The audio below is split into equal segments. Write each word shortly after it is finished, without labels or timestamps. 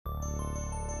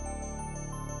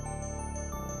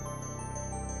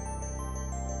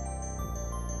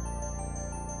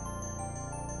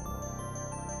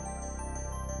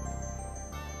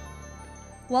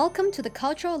Welcome to the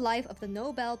Cultural Life of the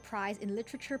Nobel Prize in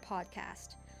Literature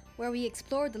podcast, where we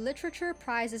explore the Literature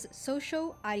Prize's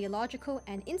social, ideological,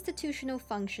 and institutional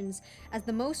functions as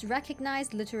the most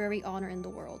recognized literary honor in the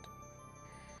world.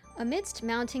 Amidst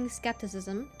mounting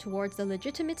skepticism towards the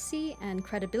legitimacy and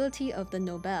credibility of the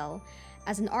Nobel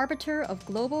as an arbiter of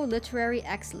global literary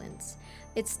excellence,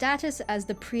 its status as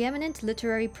the preeminent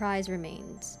literary prize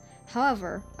remains.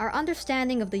 However, our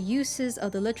understanding of the uses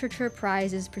of the Literature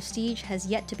Prize's prestige has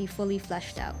yet to be fully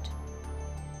fleshed out.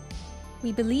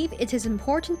 We believe it is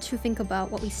important to think about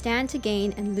what we stand to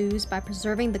gain and lose by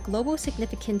preserving the global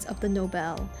significance of the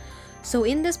Nobel. So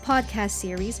in this podcast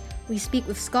series, we speak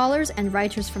with scholars and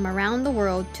writers from around the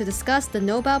world to discuss the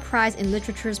Nobel Prize in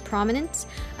Literature's prominence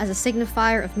as a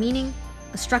signifier of meaning,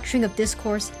 a structuring of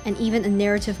discourse, and even a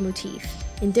narrative motif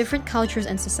in different cultures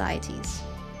and societies.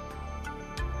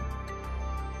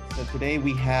 So today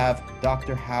we have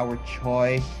Dr. Howard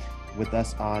Choy with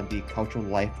us on the Cultural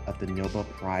Life of the Nobel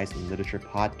Prize in Literature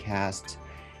podcast.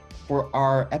 For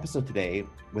our episode today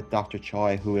with Dr.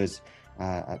 Choy, who is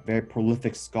a very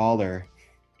prolific scholar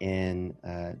in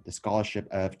the scholarship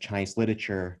of Chinese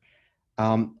literature,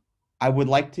 I would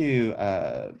like to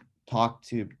talk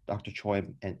to Dr. Choy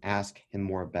and ask him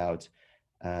more about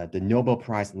the Nobel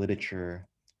Prize in Literature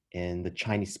in the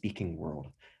Chinese-speaking world.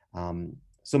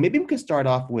 So maybe we could start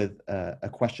off with a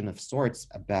question of sorts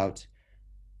about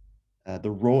the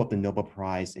role of the Nobel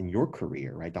Prize in your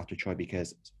career, right, Dr. Choy?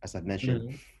 Because as I've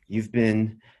mentioned, you've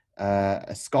been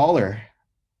a scholar,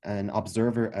 an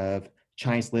observer of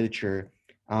Chinese literature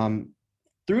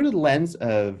through the lens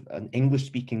of an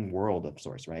English-speaking world of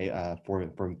sorts, right? For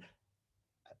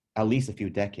at least a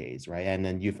few decades, right? And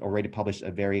then you've already published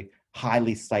a very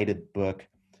highly cited book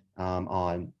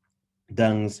on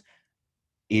Deng's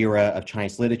era of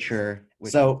Chinese literature.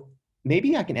 So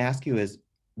maybe I can ask you is,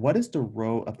 what is the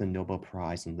role of the Nobel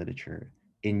Prize in Literature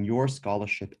in your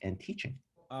scholarship and teaching?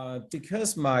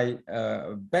 Because my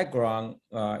background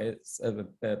is a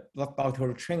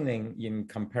doctoral training in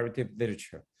comparative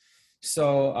literature,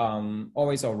 so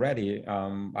always already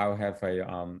I'll have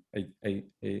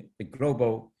a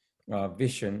global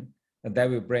vision that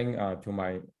will bring to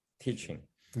my teaching.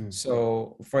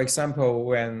 So, for example,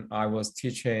 when I was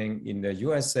teaching in the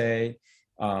USA,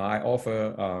 I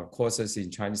offer courses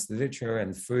in Chinese literature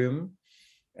and film,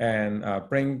 and I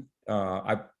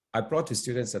brought to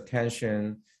students'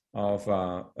 attention of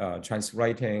Chinese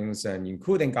writings, and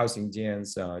including Gao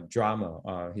Xingjian's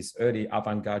drama, his early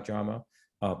avant-garde drama,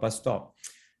 Bus Stop.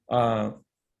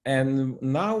 And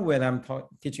now when I'm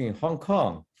teaching in Hong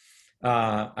Kong,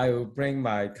 I will bring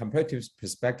my comparative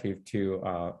perspective to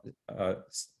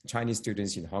Chinese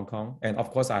students in Hong Kong. And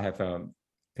of course, I have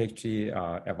PhD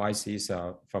advices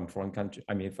from foreign countries,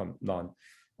 from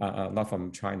not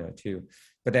from China too.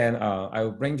 But then I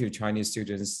will bring to Chinese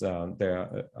students some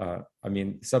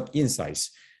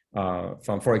insights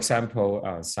from, for example,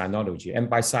 sinology. And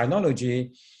by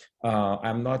sinology,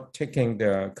 I'm not taking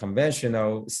the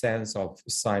conventional sense of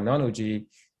sinology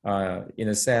in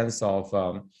a sense of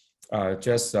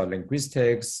just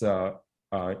linguistics,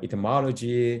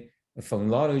 etymology,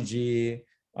 phonology,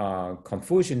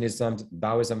 Confucianism,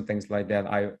 Taoism, things like that.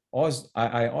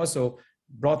 I also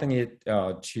broaden it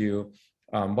to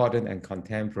modern and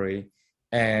contemporary,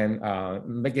 and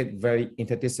make it very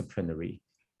interdisciplinary.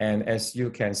 And as you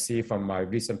can see from my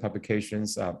recent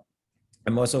publications,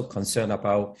 I'm also concerned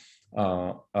about,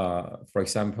 for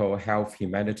example, health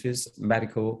humanities,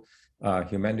 medical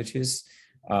humanities.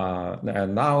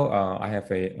 And now I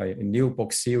have a new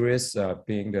book series,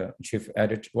 being the chief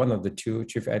editor, one of the two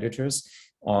chief editors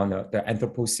on the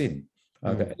Anthropocene,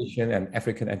 the Asian and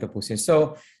African Anthropocene.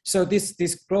 So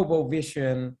this global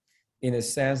vision, in a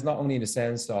sense, not only in the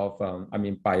sense of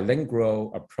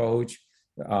bilingual approach,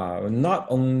 not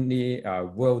only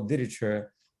world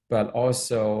literature, but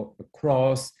also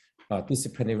across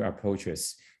disciplinary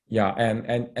approaches. Yeah,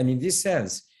 and in this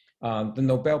sense, the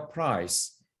Nobel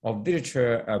Prize of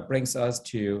literature brings us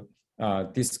to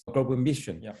this global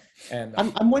mission. Yeah, and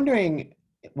I'm wondering,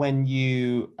 when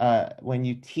you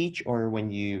teach or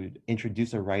when you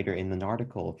introduce a writer in an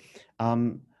article,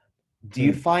 do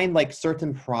you find like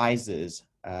certain prizes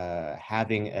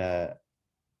having a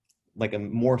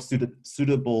more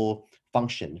suitable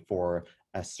function for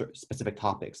specific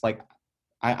topics? Like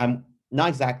I'm not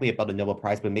exactly about the Nobel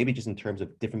Prize, but maybe just in terms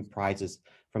of different prizes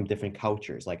from different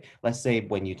cultures. Like, let's say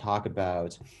when you talk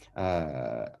about,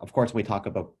 of course, when we talk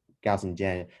about Gao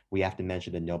Xingjian, we have to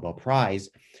mention the Nobel Prize.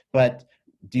 But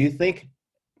do you think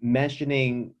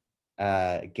mentioning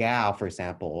Gao, for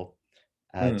example,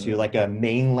 to like a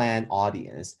mainland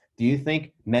audience, do you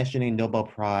think mentioning Nobel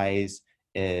Prize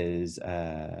is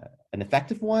an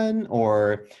effective one,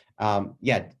 or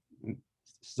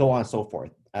so on and so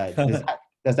forth.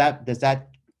 Does that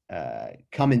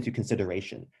come into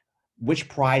consideration? Which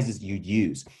prizes you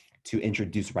use to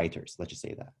introduce writers? Let's just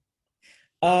say that.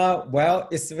 Well,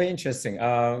 it's very interesting.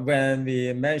 When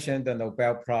we mentioned the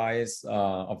Nobel Prize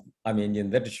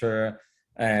in literature,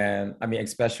 and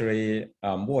especially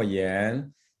Mo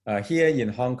Yan, here in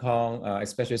Hong Kong,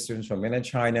 especially students from mainland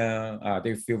China,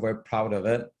 they feel very proud of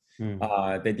it.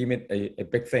 They deem it a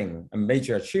big thing, a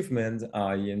major achievement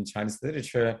in Chinese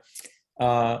literature.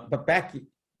 But back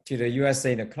to the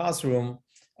USA in the classroom,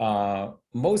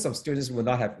 most of students would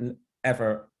not have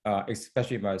ever,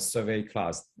 especially my survey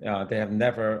class, they have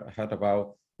never heard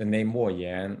about the name Mo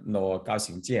Yan nor Gao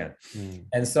Xingjian.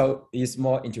 And so it's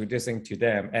more introducing to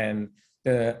them. And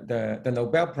the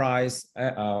Nobel Prize,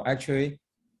 actually,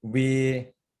 we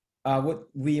would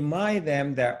remind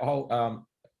them that all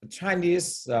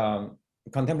Chinese,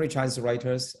 contemporary Chinese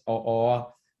writers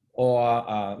or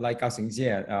like Gao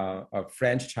Xingjian, a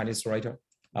French Chinese writer,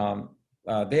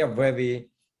 they are very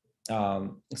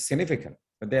significant.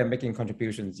 They are making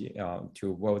contributions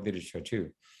to world literature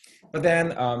too. But then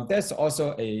there's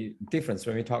also a difference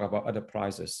when we talk about other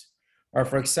prizes.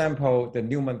 For example, the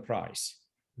Newman Prize,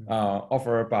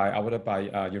 awarded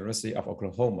by University of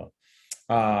Oklahoma.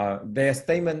 Their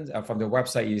statement from the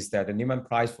website is that the Newman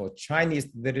Prize for Chinese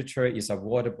literature is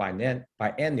awarded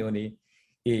biannually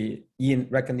in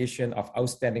recognition of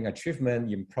outstanding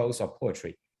achievement in prose or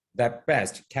poetry that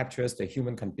best captures the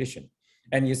human condition,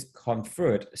 and is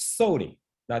conferred solely,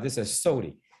 now this is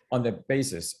solely, on the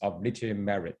basis of literary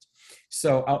merit.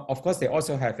 So of course, they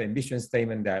also have a mission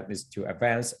statement that is to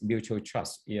advance mutual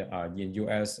trust in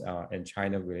US and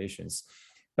China relations.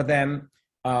 But then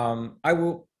I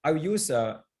will use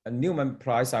a Newman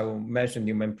Prize. I will mention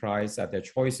Newman Prize, their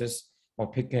choices for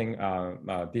picking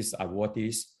these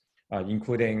awardees,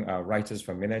 including writers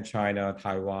from mainland China,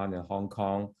 Taiwan, and Hong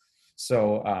Kong.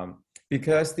 So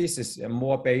because this is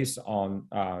more based on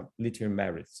literary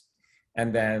merits,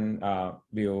 and then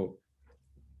we'll,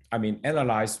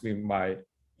 analyze with my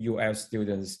US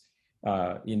students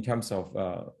in terms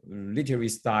of literary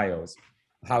styles,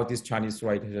 how these Chinese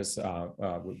writers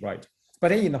would write. But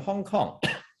then in Hong Kong,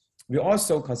 we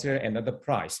also consider another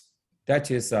prize. That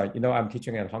is, I'm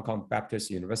teaching at Hong Kong Baptist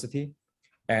University,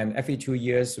 and every 2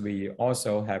 years, we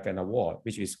also have an award,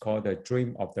 which is called the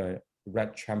Dream of the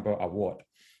Red Chamber Award.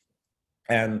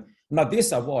 And now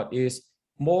this award is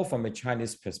more from a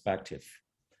Chinese perspective.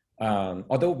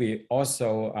 Although we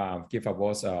also give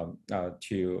awards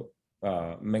to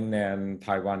mainland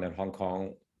Taiwan and Hong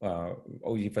Kong,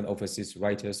 or even overseas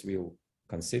writers will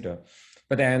consider.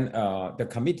 But then the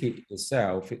committee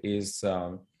itself is,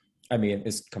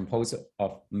 is composed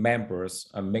of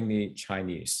members, mainly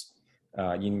Chinese,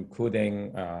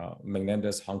 including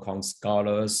mainlanders, Hong Kong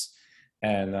scholars,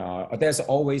 and there's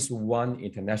always one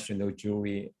international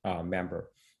jury member.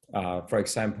 For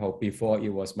example, before it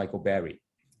was Michael Berry,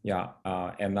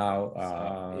 and now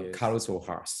Carlos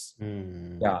O'Hars.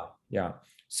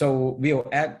 So we'll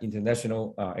add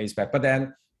international aspect. But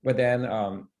then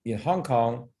in Hong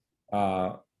Kong,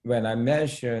 when I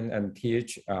mention and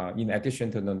teach, in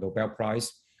addition to the Nobel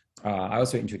Prize, I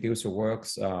also introduce the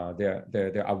works,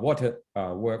 the awarded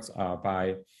works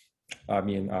by,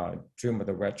 Dream of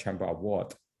the Red Chamber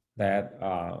Award that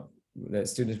the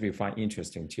students will find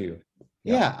interesting too.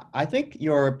 Yeah, I think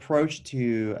your approach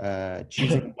to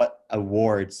choosing what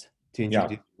awards to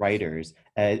introduce writers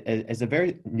is a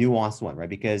very nuanced one, right?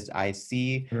 Because I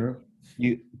see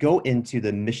you go into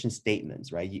the mission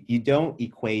statements, right? You don't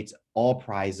equate all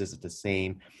prizes as the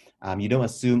same. You don't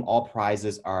assume all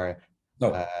prizes are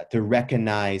to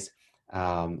recognize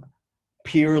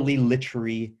purely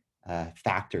literary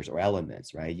factors or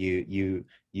elements, right? You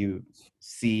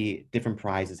see different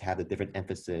prizes have a different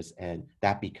emphasis, and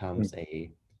that becomes a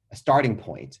starting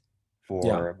point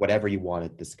for whatever you want to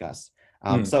discuss.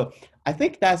 So I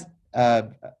think that's a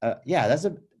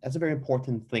very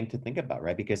important thing to think about,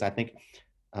 right? Because I think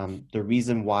the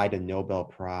reason why the Nobel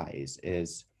Prize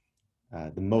is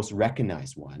the most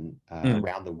recognized one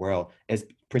around the world is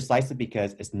precisely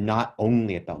because it's not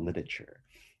only about literature.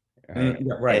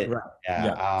 Right.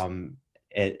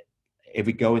 If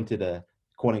we go into the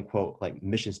quote unquote like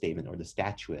mission statement or the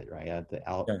statuette, right?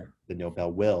 The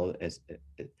Nobel will is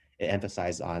it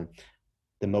emphasizes on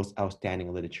the most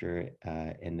outstanding literature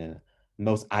in the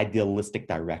most idealistic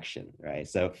direction, right?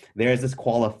 So there's this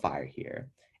qualifier here,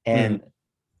 and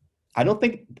I don't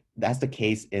think that's the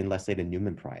case in, let's say, the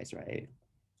Newman Prize, right?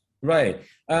 Right.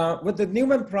 But the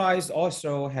Newman Prize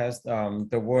also has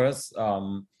the words,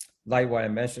 like what I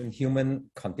mentioned,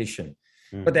 human condition.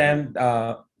 But then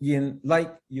in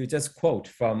like you just quote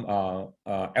from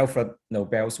Alfred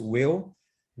Nobel's will,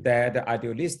 that the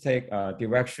idealistic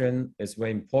direction is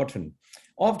very important.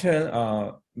 Often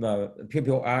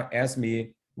people ask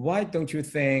me, why don't you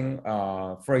think,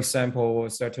 for example,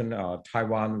 certain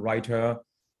Taiwan writer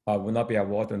will not be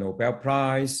awarded the Nobel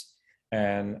Prize?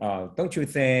 And don't you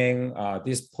think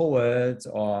this poet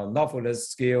or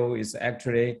novelist skill is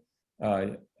actually,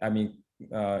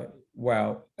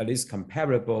 well, at least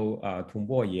comparable to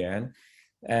Mo Yan?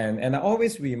 And I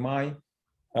always remind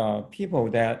people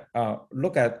that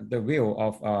look at the will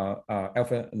of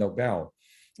Alfred Nobel.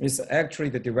 It's actually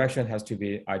the direction has to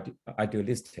be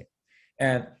idealistic.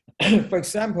 And for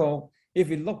example, if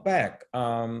we look back,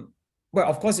 well,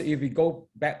 of course, if we go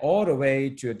back all the way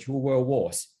to 2 world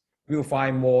wars, we'll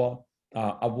find more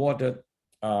awarded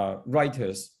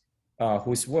writers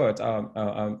whose words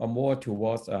are more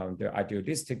towards the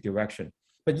idealistic direction.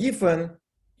 But even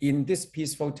in this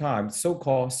peaceful time,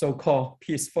 so-called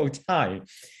peaceful time,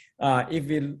 if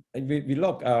we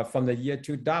look from the year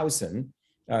 2000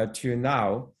 to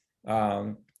now,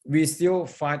 we still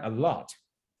find a lot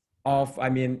of,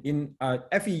 in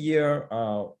every year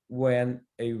when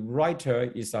a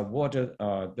writer is awarded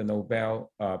the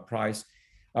Nobel Prize,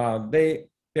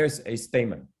 there's a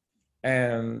statement,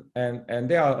 and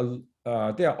there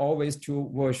are always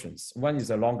 2 versions. One is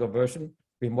a longer version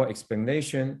with more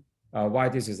explanation why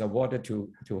this is awarded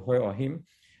to her or him,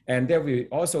 and there will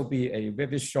also be a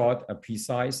very short,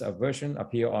 precise version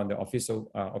appear on the official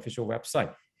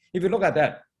website. If you look at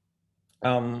that,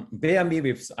 bear me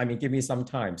with, give me some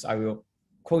time. I will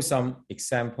quote some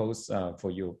examples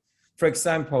for you. For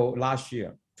example, last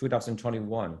year,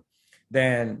 2021,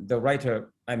 then the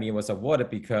writer, was awarded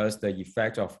because the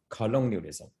effect of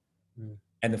colonialism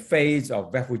and the phase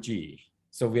of refugee.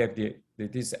 So we have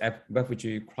this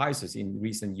refugee crisis in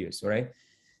recent years, right?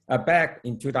 Back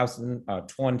in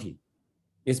 2020,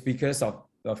 it's because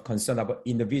of concern about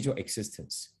individual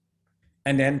existence.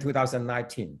 And then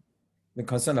 2019, the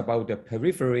concern about the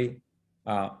periphery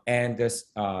and the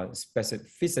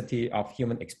specificity of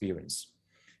human experience.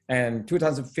 And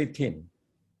 2015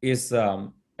 is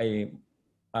a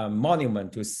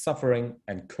monument to suffering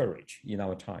and courage in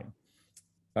our time.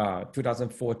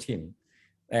 2014,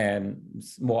 and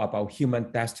more about human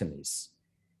destinies.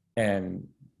 And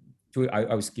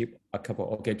I'll skip a couple.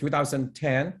 Okay,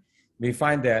 2010, we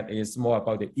find that it's more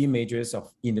about the images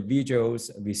of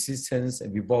individuals, resistance,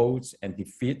 revolts, and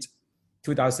defeat.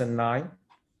 2009,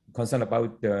 concern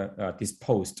about the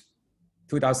disposed.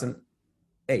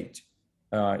 2008,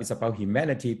 it's about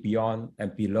humanity beyond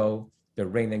and below the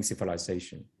reigning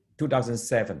civilization.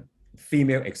 2007,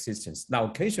 female existence. Now,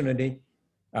 occasionally,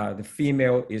 the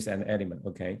female is an element,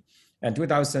 okay? And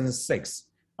 2006,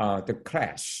 the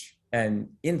clash and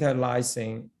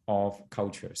interlacing of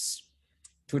cultures.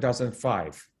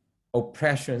 2005,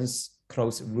 oppression's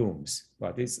closed rooms.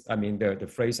 Well, this, the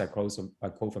phrase I quote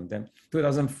from them.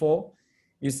 2004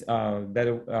 is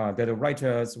that the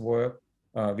writer's work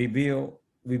reveal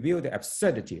the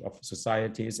absurdity of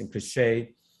societies and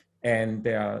cliche and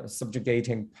their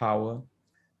subjugating power.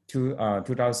 To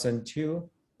 2002,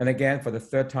 and again, for the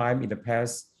third time in the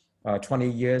past 20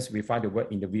 years, we find the word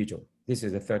individual. This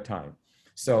is the third time.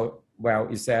 So, well,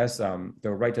 it says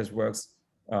the writer's work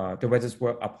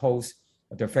oppose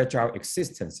the fragile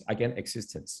existence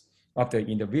of the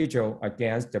individual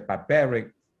against the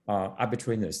barbaric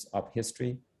arbitrariness of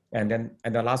history. And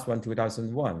the last one,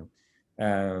 2001,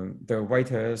 the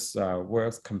writer's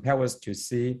works compel us to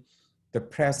see the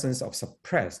presence of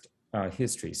suppressed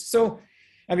histories. So,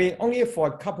 only for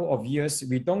a couple of years,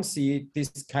 we don't see this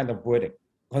kind of verdict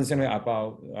concerning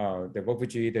about the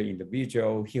refugee, the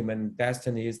individual, human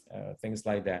destinies, things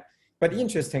like that. But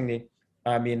interestingly,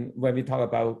 when we talk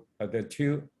about the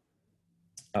 2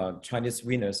 Chinese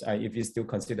winners, if you still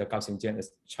consider Gao Xingjian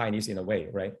as Chinese in a way,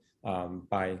 right,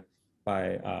 by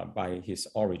his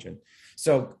origin.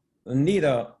 So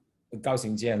neither Gao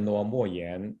Xingjian nor Mo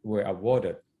Yan were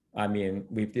awarded,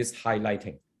 with this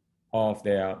highlighting of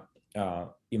their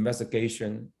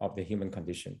investigation of the human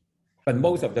condition. But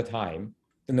most of the time,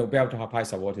 the Nobel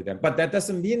Prize awarded them. But that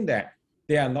doesn't mean that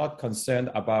they are not concerned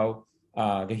about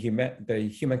the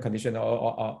human condition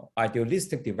or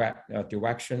idealistic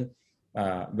direction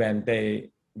when they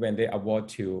award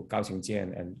to Gao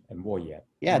Xingjian and Mo Yan.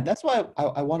 Yeah, that's why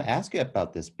I want to ask you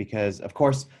about this, because of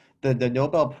course the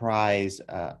Nobel Prize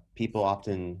people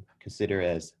often consider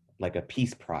as like a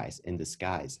peace prize in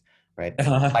disguise, right?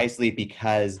 Precisely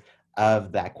because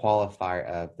of that qualifier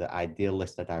of the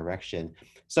idealistic direction.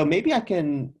 So maybe I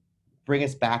can bring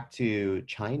us back to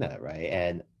China, right?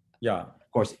 And yeah,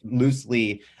 course,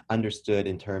 loosely understood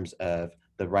in terms of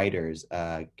the writers,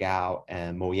 Gao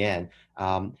and Mo Yan.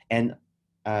 And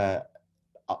a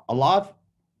lot of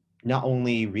not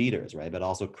only readers, right, but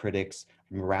also critics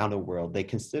from around the world, they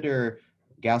consider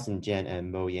Gao Xingjian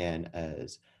and Mo Yan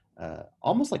as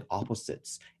almost like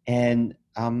opposites. And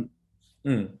do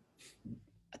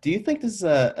you think this is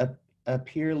a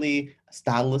purely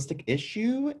stylistic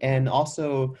issue? And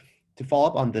also, to follow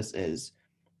up on this is,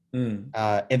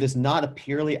 if it's not a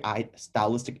purely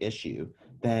stylistic issue,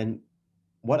 then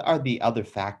what are the other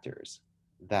factors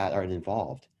that are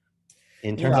involved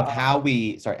in terms of how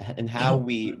we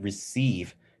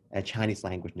receive a Chinese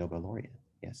language Nobel laureate?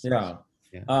 Yes. Yeah.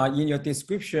 In your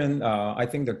description, I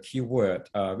think the key word,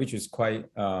 which is quite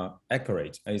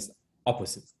accurate, is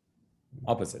opposite.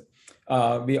 Opposite.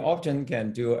 We often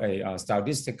can do a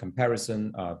stylistic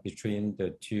comparison between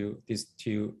these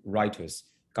two writers,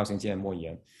 Gao Xingjian and Mo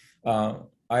Yan.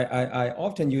 I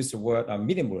often use the word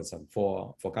minimalism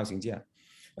for Gao Xingjian,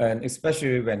 and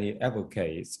especially when he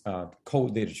advocates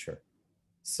code literature.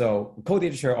 So code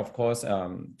literature, of course,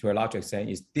 to a large extent,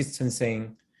 is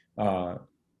distancing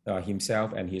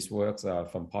himself and his works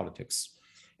from politics.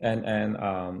 And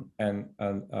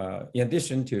in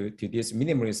addition to this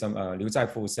minimalism, Liu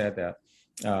Zaifu said that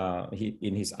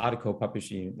in his article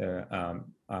published in the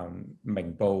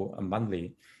Mingbo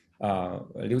Monthly,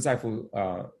 Liu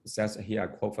Zaifu says, here I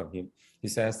quote from him, he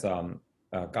says, Gao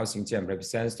Xingjian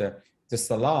represents the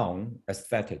salon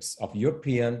aesthetics of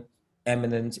European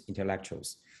eminent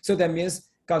intellectuals. So that means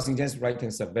Gao Xingjian's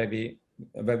writings are very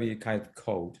kind of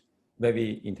cold,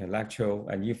 very intellectual,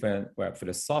 and even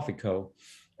philosophical.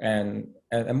 And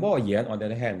Mo Yan, on the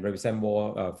other hand, represent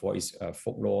more for its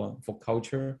folklore, folk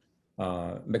culture,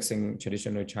 mixing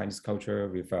traditional Chinese culture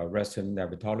with Western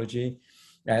mythology.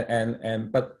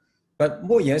 But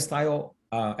Mo Yan's style,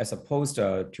 as opposed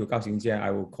to Gao Xingjian,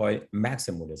 I would call it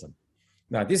maximalism.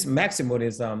 Now, this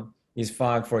maximalism is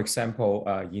found, for example,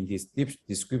 in his deep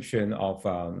description of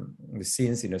the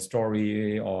scenes in the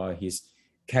story or his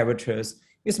characters.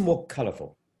 It's more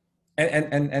colorful,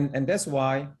 and that's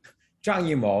why Zhang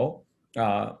Yimou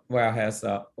has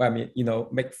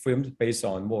make films based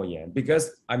on Mo Yan,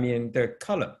 because the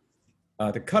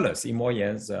colors in Mo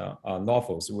Yan's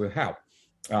novels will help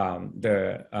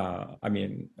the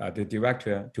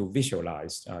director to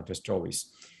visualize the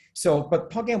stories. So, but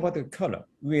talking about the color,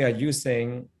 I'm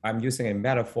using a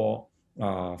metaphor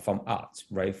from art,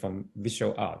 right, from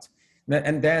visual art,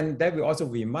 and then that will also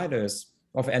remind us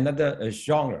of another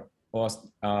genre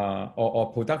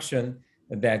or production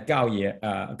that Gao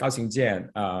Xingjian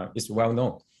is well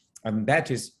known, and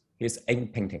that is his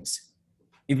ink paintings.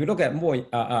 If you look at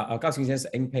Gao Xingjian's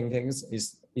ink paintings,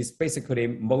 is basically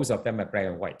most of them are black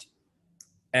and white,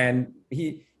 and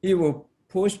he will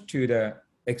push to the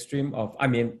extreme of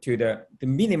to the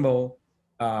minimal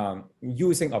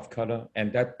using of color,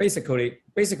 and that basically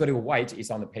white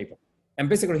is on the paper, and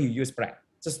basically he used black,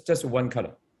 just one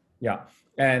color,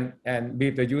 and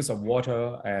with the use of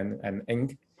water and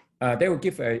ink, they will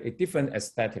give a different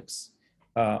aesthetics,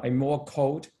 a more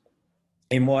cold,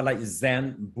 a more like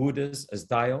Zen Buddhist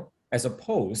style, as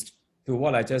opposed to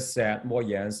what I just said, Mo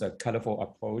Yan's colorful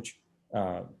approach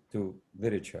to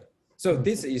literature. So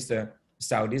this is the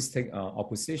stylistic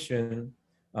opposition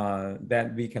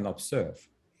that we can observe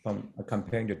from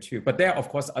comparing the two. But there are, of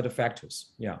course, other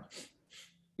factors.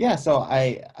 So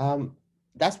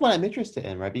that's what I'm interested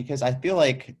in, right? Because I feel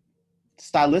like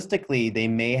stylistically, they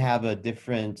may have a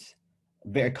different,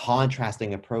 very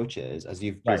contrasting approaches, as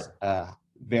you've just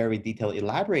very detailed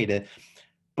elaborated.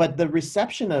 But the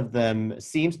reception of them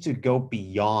seems to go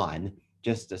beyond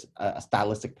just a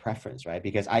stylistic preference, right?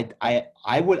 Because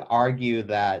I would argue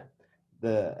that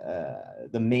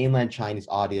the mainland Chinese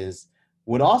audience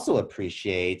would also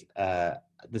appreciate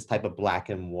this type of black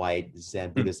and white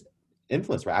Zen Buddhist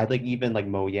influence, right? I think even like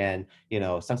Mo Yan,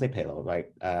 Sangsei Pelo, right?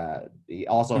 He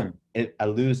also it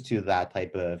alludes to that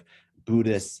type of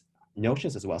Buddhist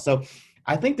notions as well. So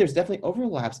I think there's definitely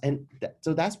overlaps, and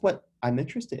so that's what I'm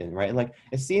interested in, right? Like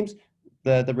it seems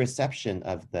the reception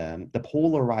of them, the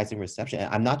polarizing reception,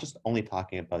 and I'm not just only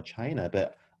talking about China,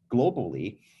 but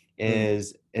globally,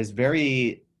 is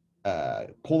very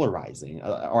polarizing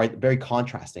or very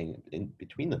contrasting in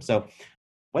between them. So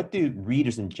what do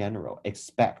readers in general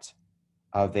expect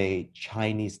of a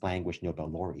Chinese language Nobel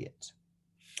laureate?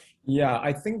 Yeah,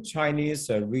 I think Chinese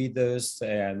readers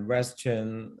and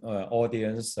Western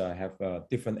audience have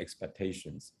different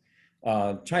expectations.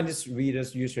 Chinese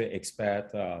readers usually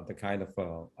expect the kind of,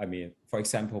 for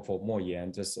example, for Mo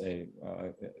Yan, just a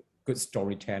good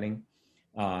storytelling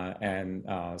and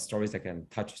stories that can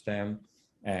touch them.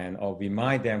 and or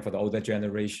remind them for the older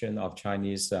generation of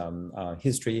Chinese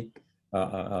history,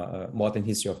 modern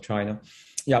history of China.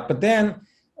 Yeah, but then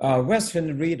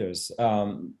Western readers,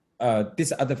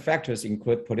 these other factors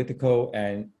include political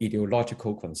and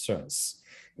ideological concerns.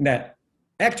 That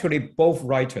actually both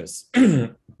writers,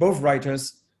 both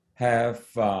writers have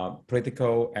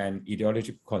political and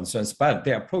ideological concerns, but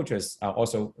their approaches are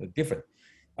also different.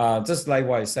 Just like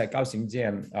what I said, Gao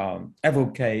Xingjian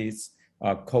advocates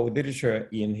co-literature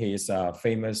in his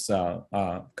famous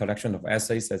collection of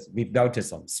essays as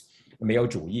withdoutisms, 没有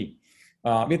主义.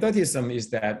 Withdoutism is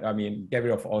that, I mean, get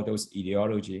rid of all those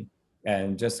ideology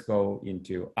and just go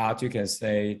into art. You can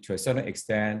say to a certain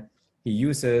extent, he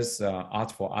uses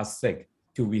art for art's sake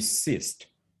to resist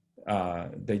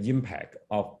the impact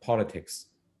of politics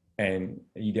and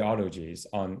ideologies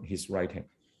on his writing.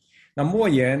 Now, Mo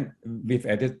Yan, with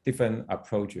a different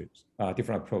approach.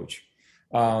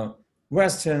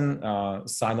 Western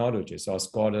sinologists or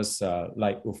scholars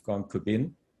like Wolfgang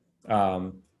Kubin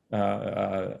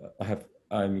have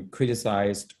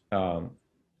criticized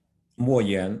Mo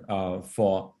Yan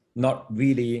for not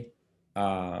really,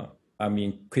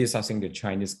 criticizing the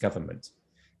Chinese government,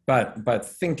 but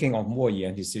thinking of Mo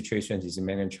Yan, his situation is in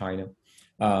mainland China.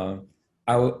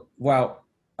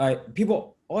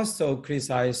 People also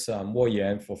criticize Mo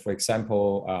Yan for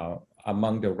example,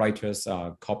 among the writers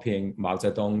copying Mao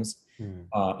Zedong's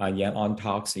and Yan On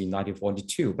talks in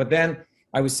 1942. But then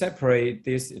I would separate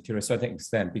this to a certain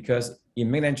extent because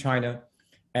in mainland China,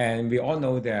 and we all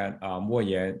know that Mo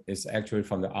Yan is actually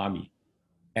from the army,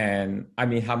 and I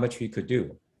mean how much he could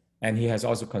do, and he has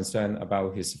also concern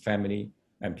about his family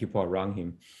and people around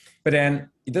him. But then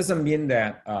it doesn't mean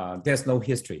that there's no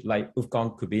history. Like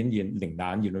Wolfgang Kubin in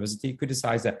Lingnan University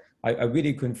criticized that I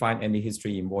really couldn't find any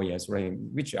history in Mo Yan's writing,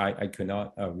 which I could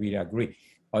not really agree.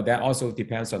 That also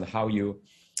depends on how you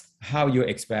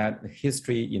expect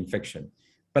history in fiction.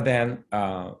 But then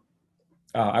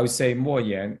I would say Mo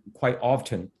Yan quite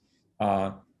often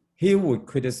he would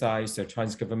criticize the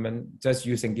Chinese government just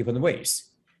using different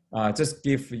ways. Just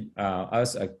give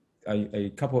us a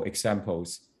couple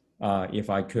examples, if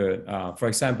I could. For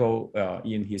example,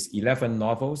 in his 11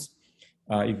 novels,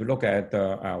 if you look at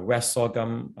the West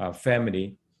Sorghum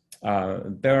family,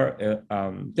 there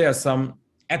are some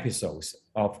episodes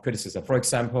of criticism. For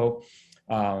example,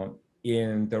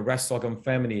 in the West Sorghum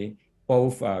family,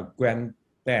 both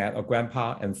granddad or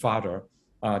grandpa and father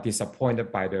are disappointed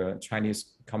by the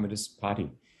Chinese Communist Party.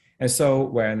 And so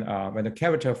when the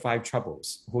character Five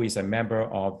Troubles, who is a member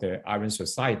of the Iron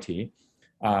Society,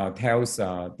 tells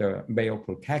the male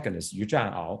protagonist, Yu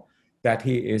Zhan'ao, that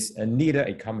he is neither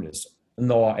a communist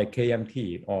nor a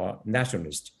KMT or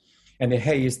nationalist, and he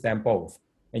hates them both.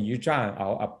 And Yu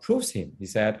Zhan'ao approves him. He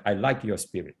said, I like your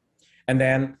spirit. And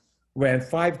then when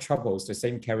Five Troubles, the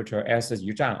same character asks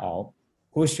Yu Zhan'ao,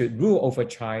 who should rule over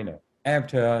China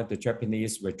after the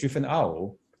Japanese were driven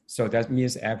out, so that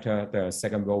means after the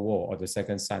Second World War or the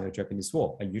Second Sino-Japanese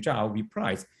War. And Yu Zhan'ao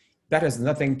replies, that has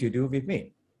nothing to do with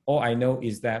me. All I know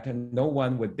is that no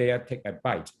one would dare take a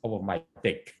bite of my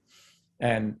dick.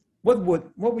 And what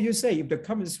would you say if the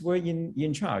communists were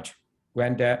in charge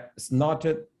when they're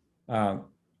snorted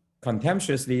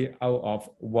contemptuously out of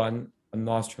one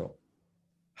nostril?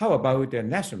 How about the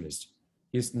nationalist?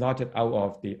 He's snorted out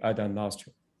of the other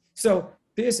nostril. So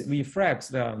this reflects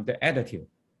the attitude.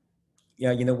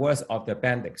 Yeah, in the words of the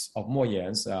appendix of Mo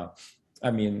Yan's,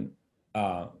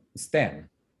 stand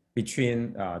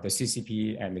between the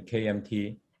CCP and the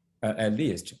KMT, at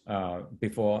least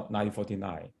before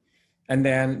 1949. And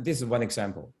then this is one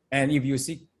example. And if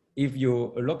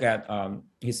you look at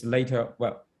his later,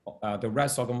 the Red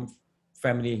Sorghum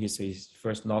family, his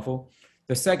first novel.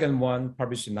 The second one,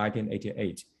 published in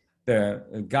 1988,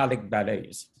 the Garlic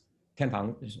Ballets, 天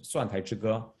堂蒜台之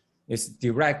歌, is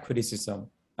direct criticism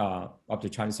of the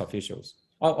Chinese officials.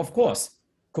 Of course,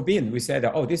 Kubin, we said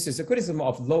that, this is a criticism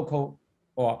of local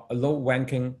or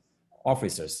low-ranking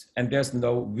officers, and there's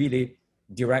no really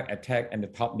direct attack on the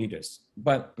top leaders.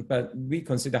 But we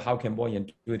consider how can Mo Yan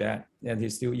do that, and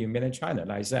he's still in mainland China,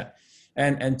 like I said.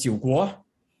 And Jiuguo,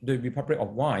 the Republic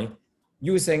of Wine,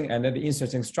 using another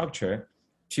insurgent structure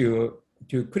to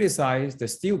criticize the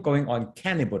still going on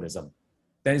cannibalism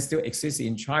that still exists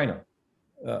in China.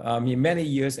 Many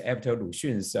years after Lu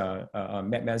Xun's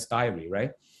Madman's Diary,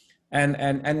 right?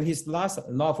 And his last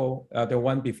novel, the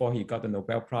one before he got the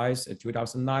Nobel Prize in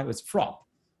 2009, was Frog.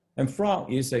 And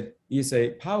Frog is a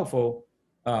powerful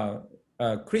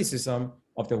criticism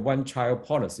of the one-child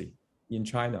policy in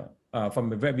China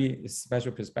from a very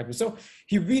special perspective. So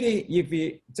he really, if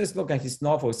we just look at his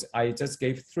novels, I just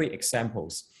gave 3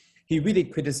 examples. he really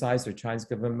criticized the Chinese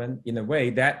government in a way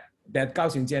that Gao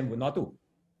Xingjian would not do.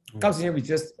 Gao Xingjian would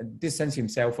just distance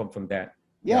himself from that.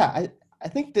 Yeah, I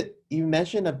think that you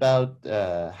mentioned about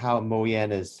how Mo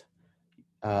Yan is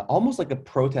almost like a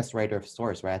protest writer of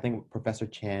sorts, right? I think Professor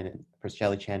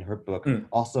Shelley Chan, her book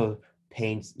also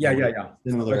paints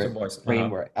similar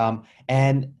framework.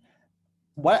 And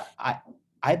what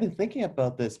I've been thinking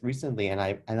about this recently, and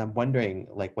I'm wondering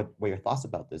like what your thoughts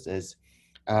about this is.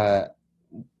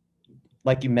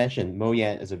 Like you mentioned, Mo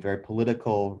Yan is a very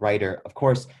political writer. Of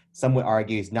course, some would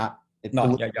argue he's not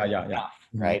enough,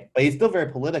 right? But he's still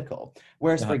very political.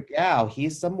 Whereas for Gao,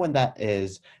 he's someone that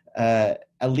is, at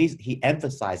least he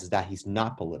emphasizes that he's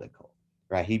not political,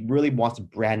 right? He really wants to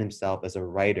brand himself as a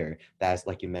writer that's,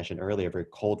 like you mentioned earlier, very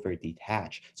cold, very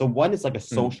detached. So one is like a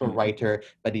social writer,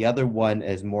 but the other one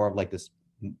is more of like this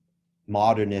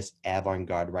modernist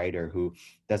avant-garde writer who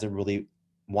doesn't really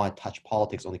want to touch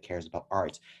politics, only cares about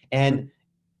art. And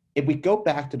if we go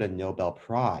back to the Nobel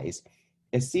Prize,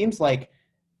 it seems like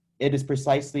it is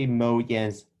precisely Mo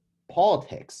Yan's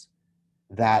politics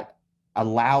that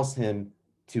allows him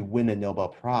to win a Nobel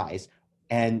Prize.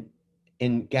 And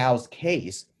in Gao's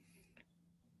case,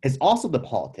 it's also the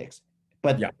politics.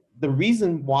 But the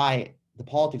reason why the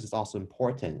politics is also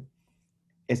important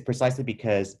is precisely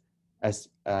because, as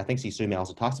I think Xi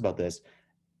also talks about this,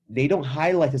 they don't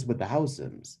highlight this with the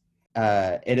thousands.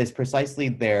 It is precisely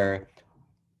their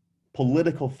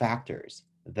political factors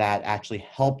that actually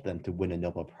help them to win a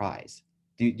Nobel Prize.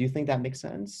 Do you think that makes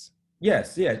sense?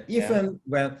 Yes. Even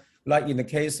when, like in the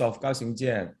case of Gao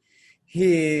Xingjian,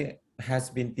 he has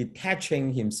been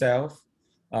detaching himself,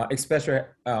 especially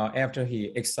after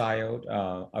he exiled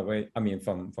away,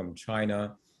 from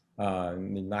China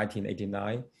in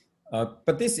 1989.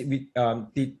 But this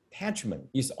detachment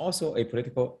is also a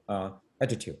political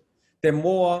attitude. The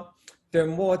more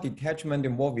detachment, the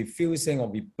more refusing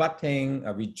or rebutting,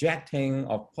 rejecting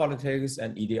of politics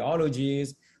and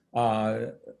ideologies,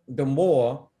 the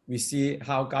more we see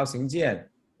how Gao Xingjian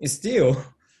is still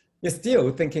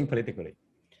thinking politically.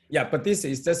 Yeah, but this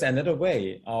is just another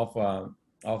way of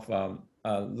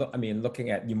looking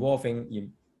at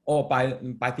involving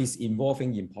by this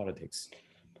involving in politics.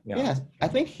 Yeah, I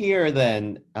think here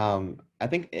then, I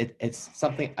think it's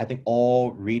something I think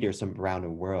all readers from around the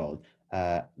world,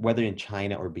 whether in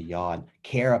China or beyond,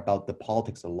 care about the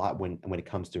politics a lot when it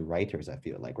comes to writers, I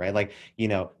feel like, right? Like,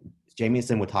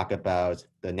 Jamieson would talk about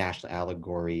the national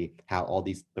allegory, how all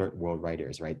these third world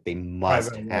writers, right? They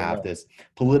must have this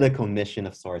political mission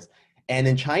of sorts. And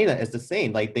in China, it's the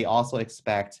same. Like, they also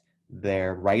expect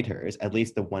their writers, at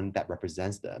least the one that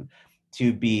represents them,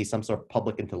 to be some sort of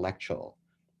public intellectual,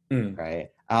 right?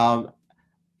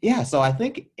 So I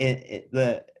think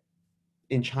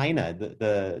in China,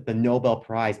 the Nobel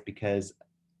Prize, because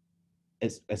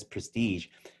it's prestige,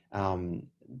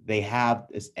 they have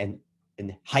this an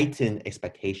heightened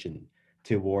expectation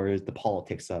towards the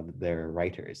politics of their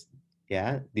writers.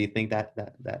 Yeah, do you think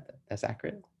that's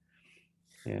accurate?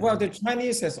 Yeah. Well, the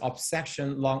Chinese has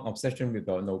long obsession with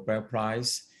the Nobel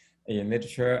Prize in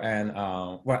literature, and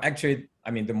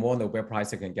the more Nobel Prize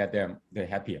they can get, they're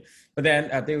happier. But then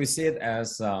they will see it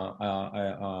as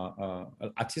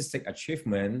artistic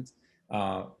achievement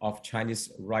of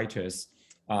Chinese writers.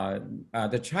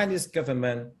 The Chinese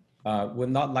government would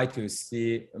not like to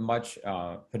see much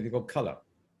political color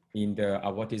in the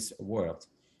artist world,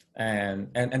 and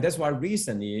that's why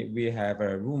recently we have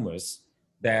rumors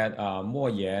that Mo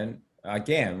Yan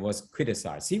again was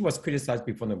criticized. He was criticized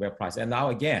before the Nobel Prize, and now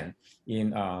again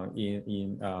in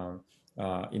the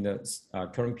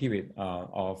current period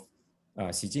of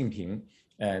Xi Jinping,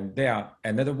 and there are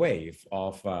another wave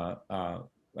of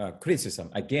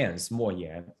criticism against Mo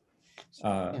Yan.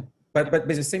 But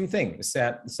it's the same thing.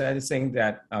 Sad saying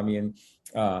that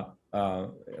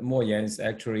Mo Yan is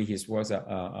actually his works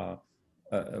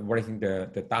writing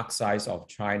the dark sides of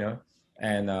China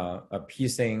and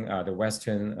appeasing the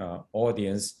Western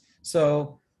audience.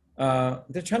 So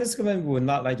the Chinese government would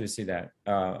not like to see that,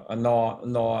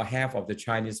 nor half of the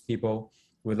Chinese people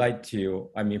would like to,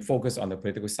 focus on the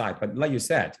political side. But like you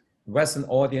said, Western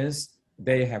audience,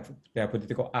 they have their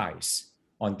political eyes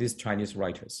on these Chinese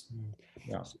writers.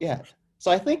 Yeah.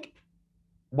 So I think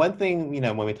one thing,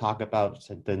 when we talk about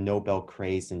the Nobel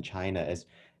craze in China is,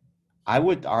 I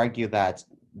would argue that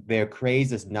their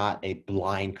craze is not a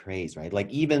blind craze, right? Like,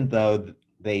 even though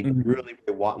they really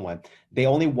want one, they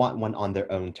only want one on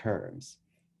their own terms,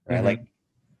 right? Like,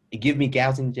 give me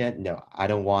Xingjian. No, I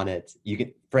don't want it. You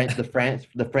can the French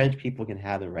people can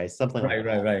have it, right? Something like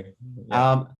that. Right.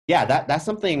 Yeah. Yeah, that's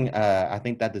something I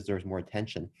think that deserves more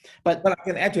attention. But I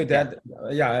can add to that.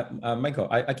 Michael,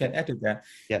 I can add to that.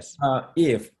 Yes.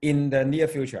 If in the near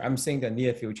future, I'm saying the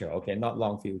near future, okay, not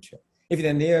long future. If in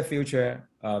the near future,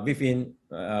 within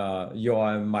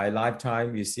your and my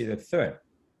lifetime, you see the third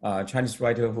Chinese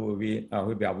writer who will be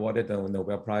awarded the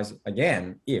Nobel Prize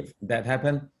again, if that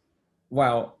happen,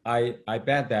 well, I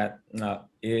bet that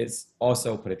it's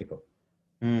also political.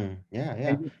 Yeah.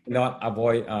 And not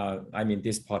avoid,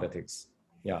 this politics.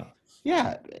 Yeah.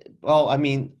 Yeah. Well, I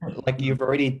mean, like you've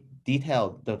already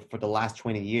detailed for the last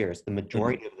 20 years, the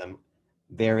majority of them,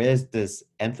 there is this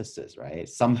emphasis, right?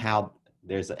 Somehow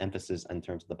there's an emphasis in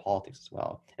terms of the politics as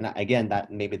well. And again,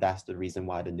 that's the reason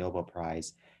why the Nobel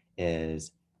Prize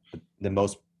is the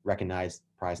most recognized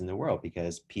prize in the world,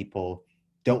 because people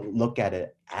don't look at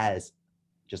it as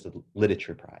just a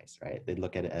literature prize, right? They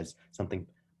look at it as something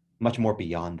much more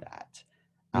beyond that.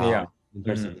 In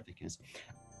terms of significance.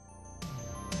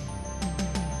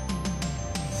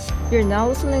 You're now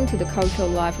listening to the Cultural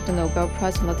Life of the Nobel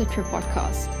Prize in Literature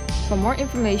podcast. For more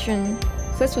information,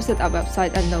 please visit our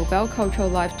website at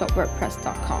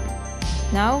nobelculturallife.wordpress.com.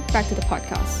 Now, back to the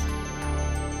podcast.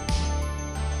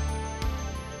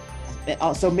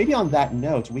 So maybe on that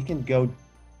note, we can go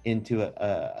into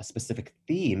a specific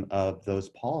theme of those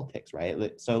politics,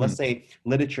 right? So let's say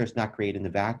literature is not created in a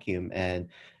vacuum, and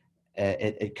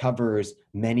it covers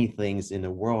many things in the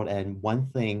world. And one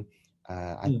thing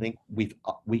I think we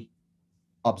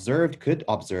could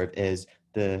observe is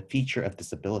the feature of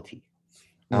disability.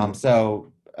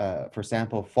 So, for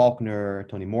example, Faulkner,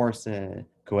 Toni Morrison,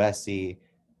 Coetzee,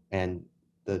 and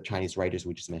the Chinese writers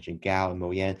we just mentioned, Gao and Mo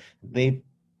Yan, they've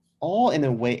all in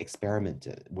a way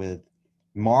experimented with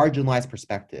marginalized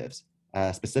perspectives,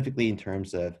 specifically in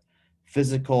terms of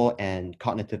physical and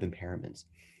cognitive impairments.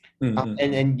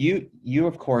 And you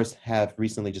of course have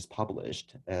recently just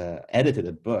published, edited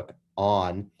a book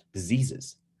on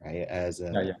diseases, right? Of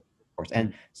course.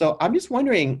 And so I'm just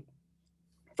wondering,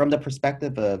 from the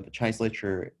perspective of Chinese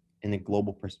literature in a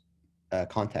global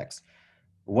context,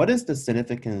 what is the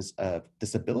significance of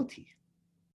disability?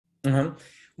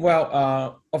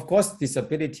 Well, of course,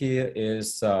 disability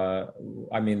is,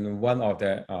 one of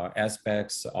the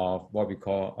aspects of what we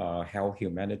call health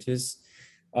humanities.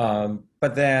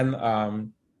 But then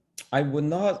I would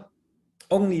not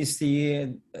only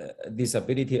see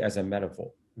disability as a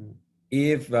metaphor.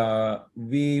 If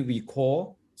we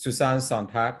recall Susan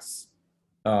Sontag's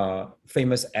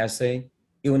famous essay,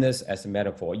 Illness as a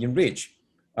Metaphor, in which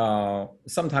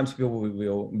sometimes people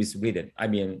will misread it.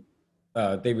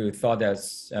 They will thought that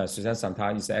Susan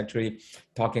Sontag is actually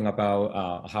talking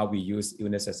about how we use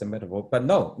illness as a metaphor. But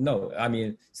no.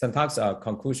 Sontag's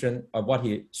conclusion of what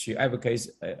she advocates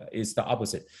is the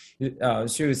opposite.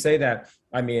 She would say that,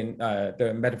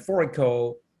 the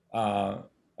metaphorical or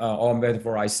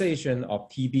metaphorization of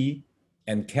TB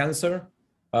and cancer,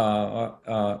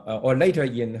 or later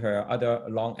in her other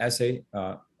long essay,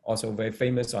 also very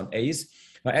famous on AIDS,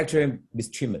 are actually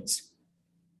mistreatments.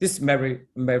 This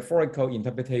metaphorical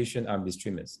interpretation are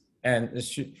mistreatments. And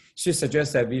she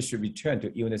suggests that we should return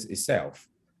to illness itself,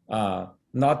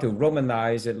 not to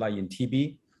romanize it like in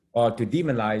TB, or to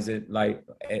demonize it like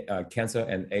cancer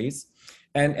and AIDS.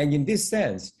 And in this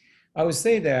sense, I would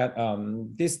say that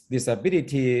this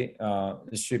disability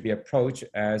should be approached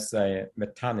as a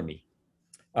metonymy.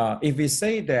 If we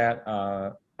say that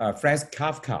Franz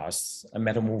Kafka's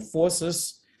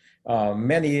Metamorphosis,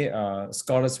 many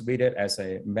scholars read it as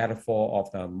a metaphor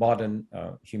of the modern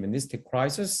humanistic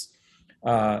crisis.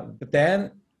 But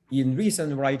then in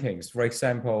recent writings, for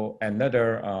example,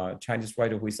 another Chinese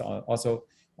writer who is also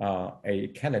a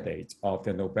candidate of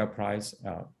the Nobel Prize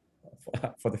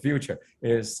for the future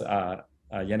is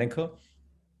Yan Ke.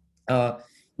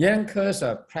 Yan Ke's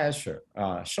pressure,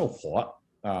 受火,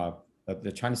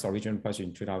 the Chinese original pressure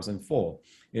in 2004,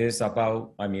 is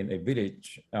about, a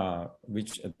village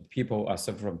which people are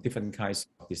suffering from different kinds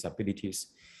of disabilities.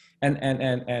 And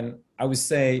I would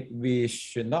say we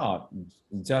should not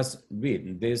just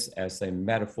read this as a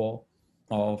metaphor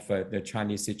of the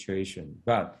Chinese situation,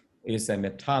 but it's a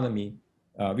metonymy,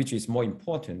 which is more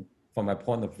important from my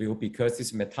point of view, because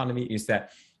this metonymy is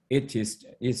that it is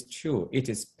true, it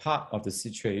is part of the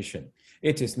situation.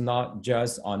 It is not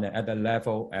just on another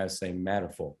level as a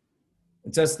metaphor.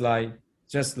 Just like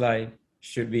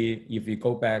should we, if we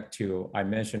go back to, I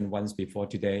mentioned once before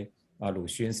today, Lu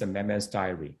Xun's Madman's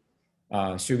Diary.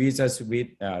 Should we just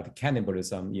read the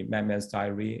cannibalism in Madman's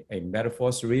Diary a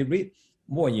metaphor? Should we read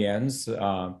Mo Yan's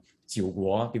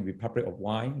the Republic of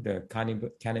Wine, the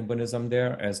cannibalism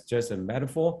there as just a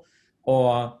metaphor,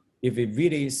 or if it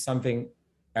really is something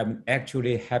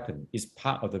actually happened, is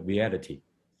part of the reality.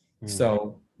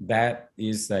 So that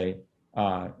is a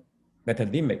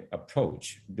metonymic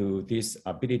approach to this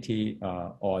ability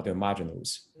or the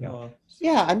marginals.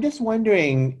 Yeah, I'm just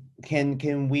wondering,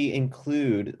 can we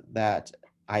include that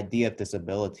idea of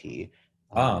disability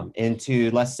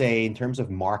into, let's say, in terms of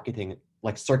marketing,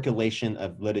 like circulation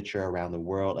of literature around the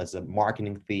world as a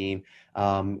marketing theme,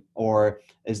 or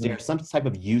is there some type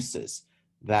of uses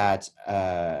that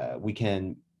we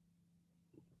can,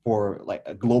 for like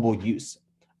a global use,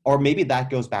 or maybe that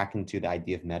goes back into the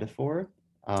idea of metaphor?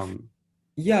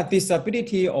 Yeah,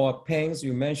 disability or pains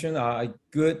you mentioned are a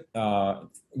good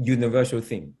universal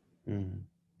theme.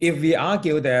 If we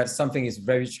argue that something is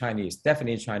very Chinese,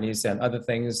 definitely Chinese, and other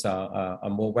things are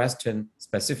more Western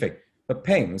specific, but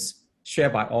pains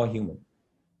shared by all human.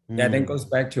 That then goes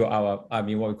back to our, what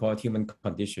we call human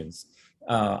conditions.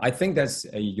 I think that's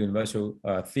a universal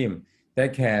theme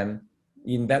that can,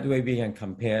 in that way, we can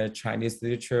compare Chinese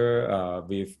literature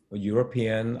with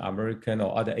European, American,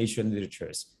 or other Asian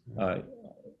literatures,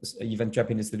 even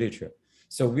Japanese literature.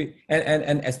 So we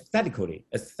and aesthetically,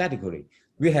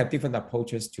 we have different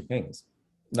approaches to pains.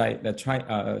 Like the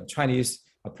Chinese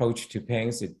approach to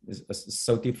pains is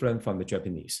so different from the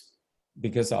Japanese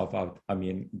because of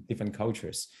different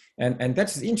cultures, and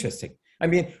that's interesting.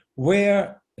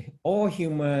 Where all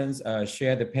humans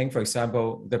share the pain. For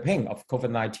example, the pain of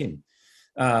COVID-19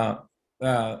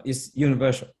 is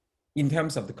universal in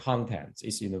terms of the content.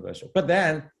 It's universal, but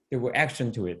then the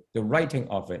reaction to it, the writing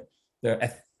of it, the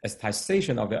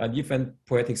aestheticization of it, and even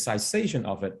poeticization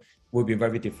of it will be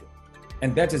very different.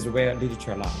 And that is where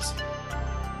literature lies.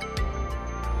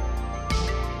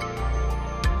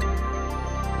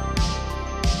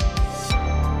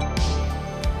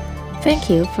 Thank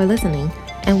you for listening,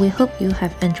 and we hope you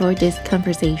have enjoyed this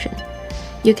conversation.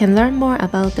 You can learn more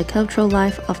about the cultural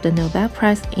life of the Nobel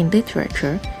Prize in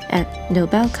Literature at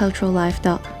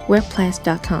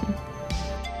nobelculturallife.wordpress.com.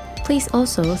 Please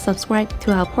also subscribe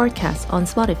to our podcast on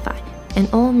Spotify and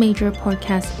all major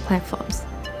podcast platforms.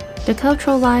 The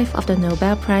Cultural Life of the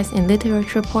Nobel Prize in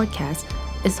Literature podcast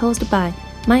is hosted by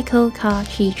Michael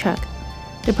Ka-Chi-Chuk.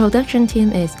 The production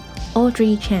team is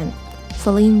Audrey Chan,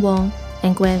 Celine Wong,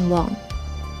 and Gwen Wong.